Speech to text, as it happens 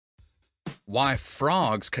Why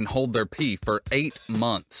frogs can hold their pee for 8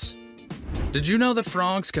 months. Did you know that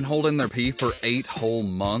frogs can hold in their pee for 8 whole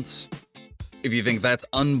months? If you think that's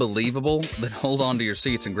unbelievable, then hold on to your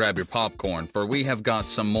seats and grab your popcorn, for we have got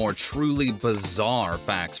some more truly bizarre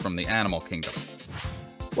facts from the animal kingdom.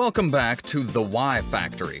 Welcome back to The Why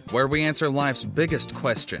Factory, where we answer life's biggest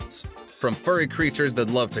questions. From furry creatures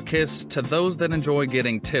that love to kiss to those that enjoy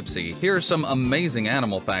getting tipsy, here are some amazing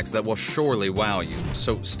animal facts that will surely wow you.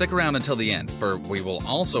 So stick around until the end, for we will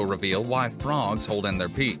also reveal why frogs hold in their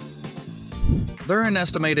pee. There are an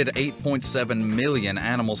estimated 8.7 million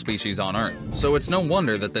animal species on Earth, so it's no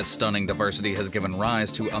wonder that this stunning diversity has given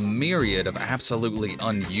rise to a myriad of absolutely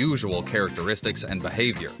unusual characteristics and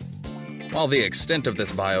behavior. While the extent of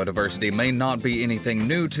this biodiversity may not be anything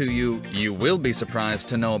new to you, you will be surprised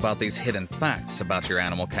to know about these hidden facts about your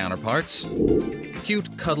animal counterparts.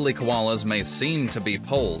 Cute, cuddly koalas may seem to be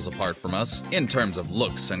poles apart from us in terms of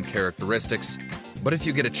looks and characteristics, but if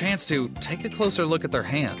you get a chance to, take a closer look at their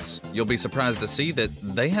hands. You'll be surprised to see that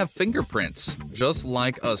they have fingerprints, just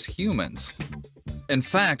like us humans. In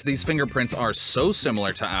fact, these fingerprints are so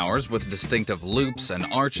similar to ours, with distinctive loops and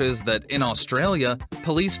arches, that in Australia,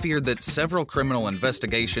 police feared that several criminal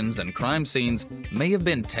investigations and crime scenes may have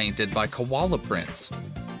been tainted by koala prints.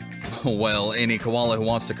 Well, any koala who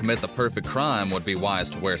wants to commit the perfect crime would be wise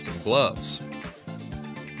to wear some gloves.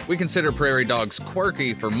 We consider prairie dogs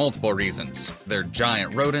quirky for multiple reasons. They're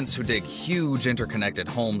giant rodents who dig huge interconnected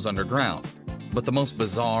homes underground. But the most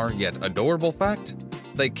bizarre yet adorable fact?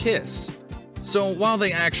 They kiss. So while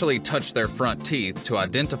they actually touch their front teeth to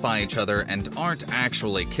identify each other and aren't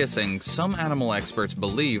actually kissing, some animal experts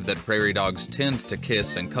believe that prairie dogs tend to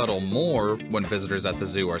kiss and cuddle more when visitors at the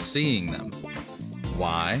zoo are seeing them.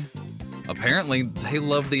 Why? Apparently, they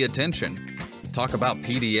love the attention. Talk about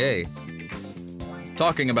PDA.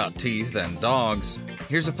 Talking about teeth and dogs,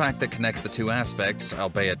 here's a fact that connects the two aspects,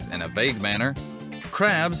 albeit in a vague manner.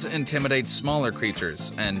 Crabs intimidate smaller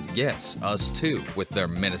creatures, and yes, us too, with their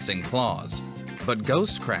menacing claws. But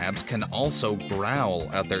ghost crabs can also growl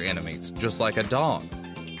at their enemies, just like a dog.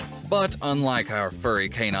 But unlike our furry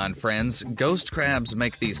canine friends, ghost crabs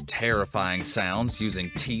make these terrifying sounds using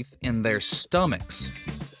teeth in their stomachs.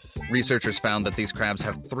 Researchers found that these crabs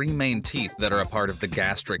have 3 main teeth that are a part of the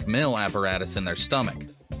gastric mill apparatus in their stomach.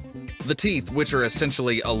 The teeth, which are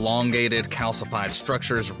essentially elongated, calcified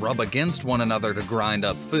structures, rub against one another to grind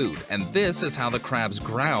up food, and this is how the crabs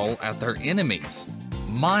growl at their enemies.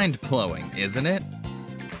 Mind-blowing, isn't it?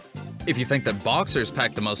 If you think that boxers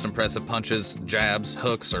pack the most impressive punches, jabs,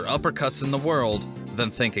 hooks, or uppercuts in the world,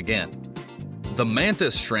 then think again. The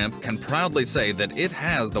mantis shrimp can proudly say that it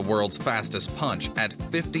has the world's fastest punch at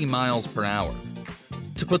 50 miles per hour.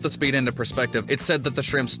 To put the speed into perspective, it's said that the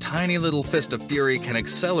shrimp's tiny little fist of fury can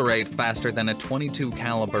accelerate faster than a .22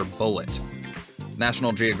 caliber bullet.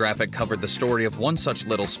 National Geographic covered the story of one such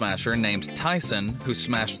little smasher named Tyson, who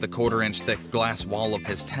smashed the quarter-inch thick glass wall of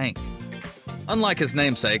his tank. Unlike his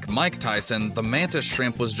namesake, Mike Tyson, the mantis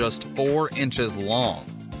shrimp was just 4 inches long.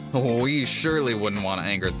 We surely wouldn't want to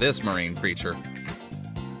anger this marine creature.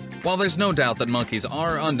 While there's no doubt that monkeys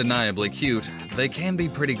are undeniably cute, they can be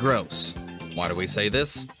pretty gross. Why do we say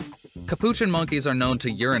this? Capuchin monkeys are known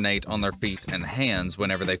to urinate on their feet and hands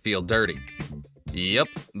whenever they feel dirty. Yep,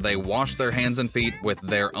 they wash their hands and feet with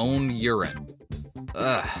their own urine.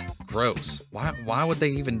 Ugh, gross. Why would they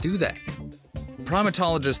even do that?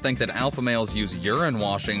 Primatologists think that alpha males use urine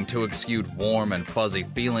washing to exude warm and fuzzy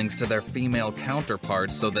feelings to their female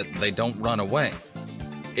counterparts so that they don't run away.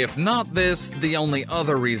 If not this, the only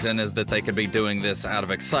other reason is that they could be doing this out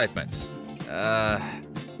of excitement.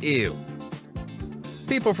 Ew.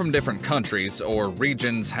 People from different countries or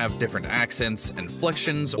regions have different accents,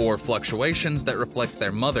 inflections, or fluctuations that reflect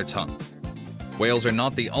their mother tongue. Whales are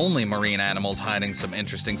not the only marine animals hiding some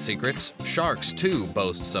interesting secrets. Sharks, too,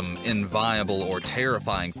 boast some inviolable or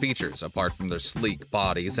terrifying features apart from their sleek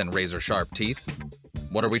bodies and razor-sharp teeth.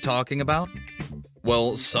 What are we talking about?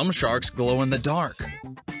 Well, some sharks glow in the dark.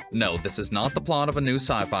 No, this is not the plot of a new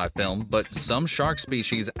sci-fi film, but some shark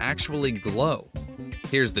species actually glow.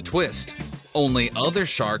 Here's the twist. Only other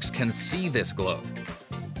sharks can see this glow.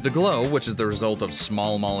 The glow, which is the result of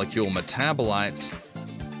small molecule metabolites,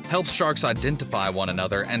 helps sharks identify one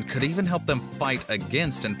another and could even help them fight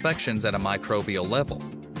against infections at a microbial level.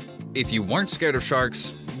 If you weren't scared of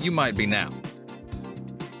sharks, you might be now.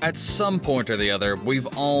 At some point or the other,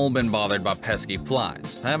 we've all been bothered by pesky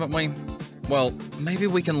flies, haven't we? Well, maybe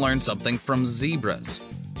we can learn something from zebras.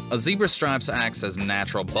 A zebra's stripes acts as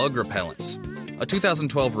natural bug repellents. A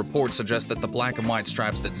 2012 report suggests that the black and white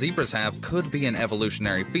stripes that zebras have could be an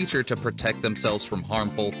evolutionary feature to protect themselves from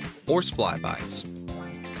harmful horsefly bites.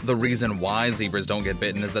 The reason why zebras don't get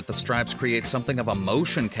bitten is that the stripes create something of a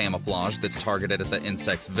motion camouflage that's targeted at the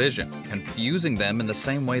insect's vision, confusing them in the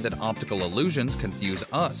same way that optical illusions confuse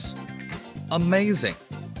us. Amazing!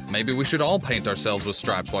 Maybe we should all paint ourselves with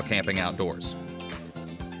stripes while camping outdoors.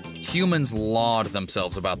 Humans laud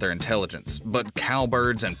themselves about their intelligence, but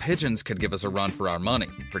cowbirds and pigeons could give us a run for our money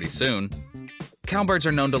pretty soon. Cowbirds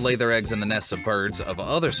are known to lay their eggs in the nests of birds of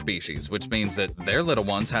other species, which means that their little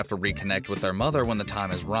ones have to reconnect with their mother when the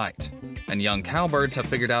time is right. And young cowbirds have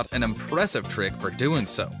figured out an impressive trick for doing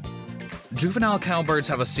so. Juvenile cowbirds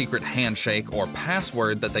have a secret handshake or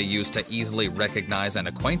password that they use to easily recognize and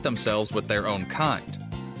acquaint themselves with their own kind.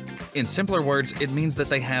 In simpler words, it means that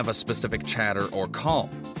they have a specific chatter or call.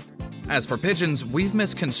 As for pigeons, we've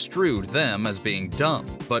misconstrued them as being dumb,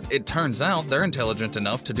 but it turns out they're intelligent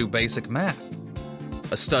enough to do basic math.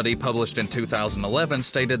 A study published in 2011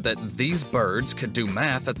 stated that these birds could do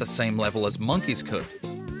math at the same level as monkeys could.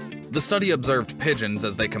 The study observed pigeons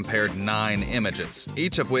as they compared 9 images,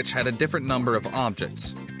 each of which had a different number of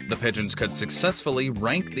objects. The pigeons could successfully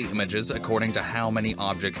rank the images according to how many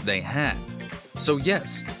objects they had. So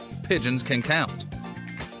yes, pigeons can count.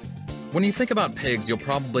 When you think about pigs, you'll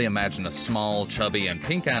probably imagine a small, chubby, and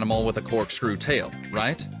pink animal with a corkscrew tail,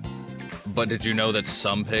 right? But did you know that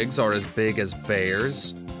some pigs are as big as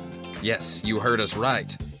bears? Yes, you heard us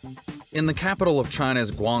right. In the capital of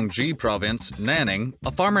China's Guangxi province, Nanning,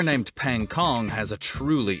 a farmer named Pang Kong has a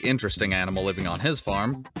truly interesting animal living on his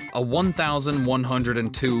farm, a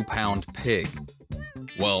 1,102-pound pig.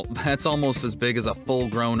 Well, that's almost as big as a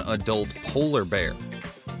full-grown adult polar bear.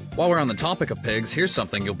 While we're on the topic of pigs, here's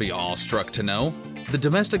something you'll be awestruck to know. The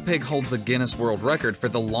domestic pig holds the Guinness World Record for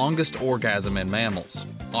the longest orgasm in mammals.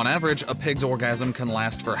 On average, a pig's orgasm can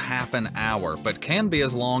last for half an hour, but can be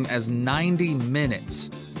as long as 90 minutes.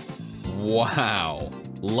 Wow!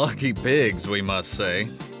 Lucky pigs, we must say.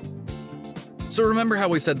 So remember how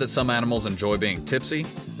we said that some animals enjoy being tipsy?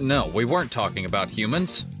 No, we weren't talking about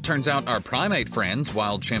humans. Turns out our primate friends,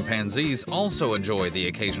 wild chimpanzees, also enjoy the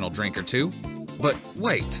occasional drink or two. But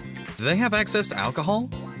wait, do they have access to alcohol?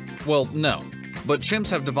 Well, no, but chimps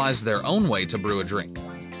have devised their own way to brew a drink.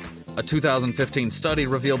 A 2015 study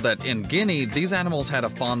revealed that in Guinea, these animals had a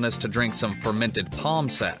fondness to drink some fermented palm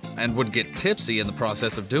sap and would get tipsy in the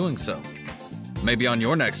process of doing so. Maybe on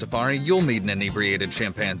your next safari, you'll meet an inebriated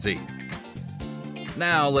chimpanzee.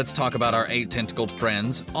 Now let's talk about our 8-tentacled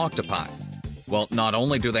friends, octopi. Well, not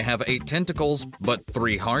only do they have 8 tentacles, but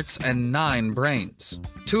 3 hearts and 9 brains.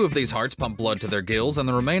 2 of these hearts pump blood to their gills, and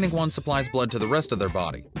the remaining one supplies blood to the rest of their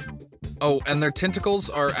body. Oh, and their tentacles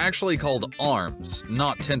are actually called arms,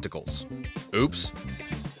 not tentacles. Oops.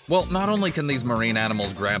 Well, not only can these marine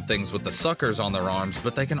animals grab things with the suckers on their arms,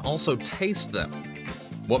 but they can also taste them.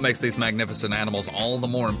 What makes these magnificent animals all the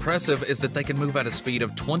more impressive is that they can move at a speed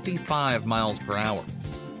of 25 miles per hour.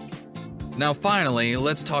 Now finally,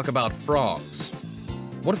 let's talk about frogs.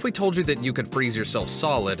 What if we told you that you could freeze yourself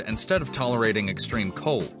solid instead of tolerating extreme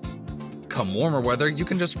cold? Come warmer weather, you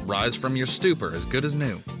can just rise from your stupor as good as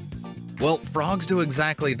new. Well, frogs do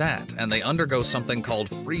exactly that, and they undergo something called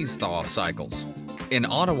freeze-thaw cycles. In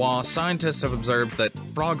Ottawa, scientists have observed that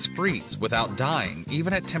frogs freeze without dying,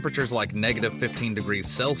 even at temperatures like -15 degrees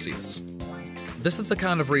Celsius. This is the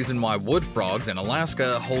kind of reason why wood frogs in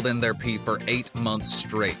Alaska hold in their pee for 8 months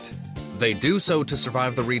straight. They do so to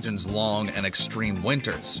survive the region's long and extreme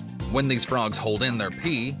winters. When these frogs hold in their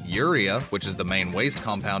pee, urea, which is the main waste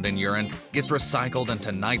compound in urine, gets recycled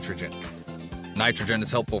into nitrogen. Nitrogen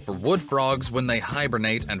is helpful for wood frogs when they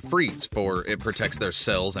hibernate and freeze, for it protects their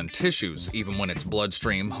cells and tissues even when its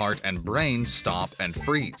bloodstream, heart, and brain stop and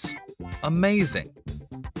freeze. Amazing!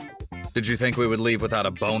 Did you think we would leave without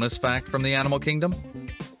a bonus fact from the animal kingdom?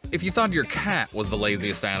 If you thought your cat was the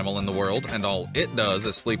laziest animal in the world and all it does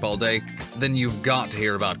is sleep all day, then you've got to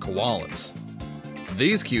hear about koalas.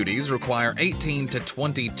 These cuties require 18 to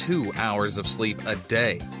 22 hours of sleep a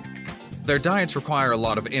day. Their diets require a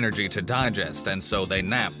lot of energy to digest, and so they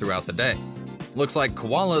nap throughout the day. Looks like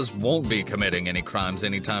koalas won't be committing any crimes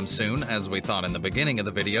anytime soon, as we thought in the beginning of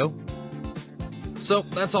the video. So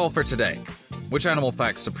that's all for today. Which animal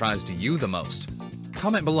facts surprised you the most?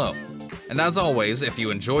 Comment below. And as always, if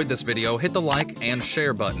you enjoyed this video, hit the like and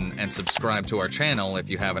share button and subscribe to our channel if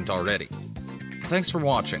you haven't already. Thanks for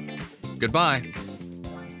watching. Goodbye.